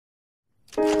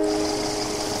Another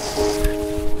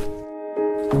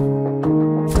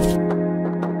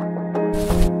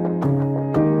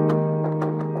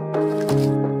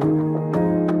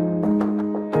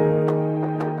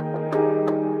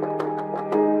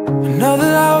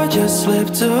hour just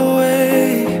slipped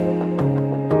away.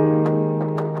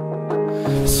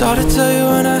 It's hard to tell you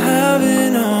when I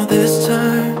haven't all this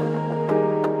time.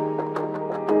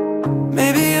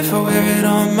 Maybe if I wear it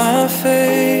on my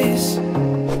face,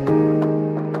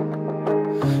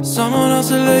 someone else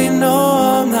will let you know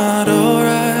I'm not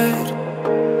alright.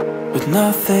 With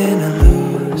nothing to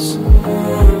lose,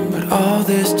 but all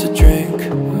this to drink.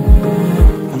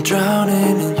 I'm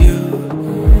drowning in you,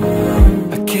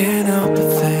 I can't help but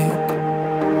think.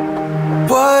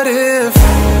 What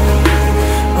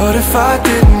if I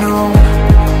didn't know?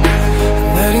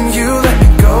 Letting you let me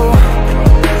go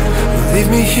would leave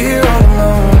me here all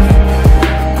alone,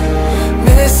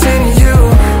 missing you.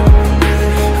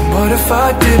 And what if I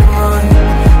didn't run?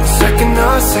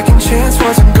 Our second chance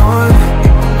wasn't gone.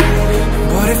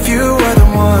 What if you were the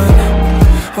one?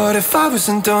 What if I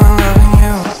wasn't done loving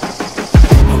you?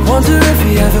 I wonder if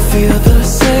you ever feel the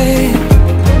same,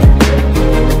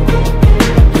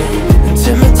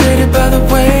 intimidated by the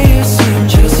way you seem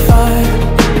just fine.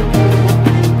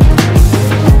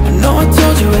 I know I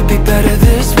told you it'd be better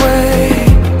this way.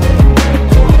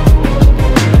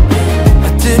 I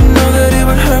didn't know that it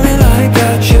would hurt me like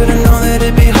that. Should've known that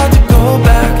it'd be hard to go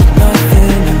back.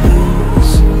 Nothing to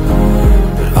lose,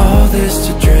 but all this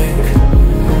to drink.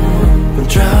 I'm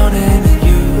drowning in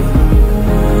you,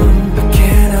 I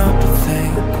can't help but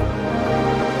think.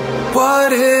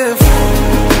 What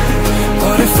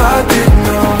if I didn't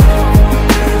know?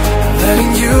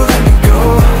 Letting you let me go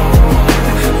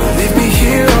would leave me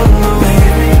here all alone,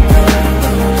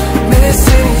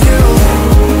 missing you.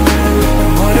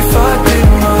 What if I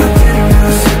didn't run?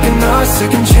 Our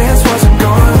second chance wasn't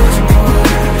gone.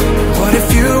 What if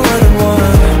you were the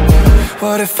one?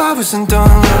 What if I wasn't done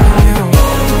loving you?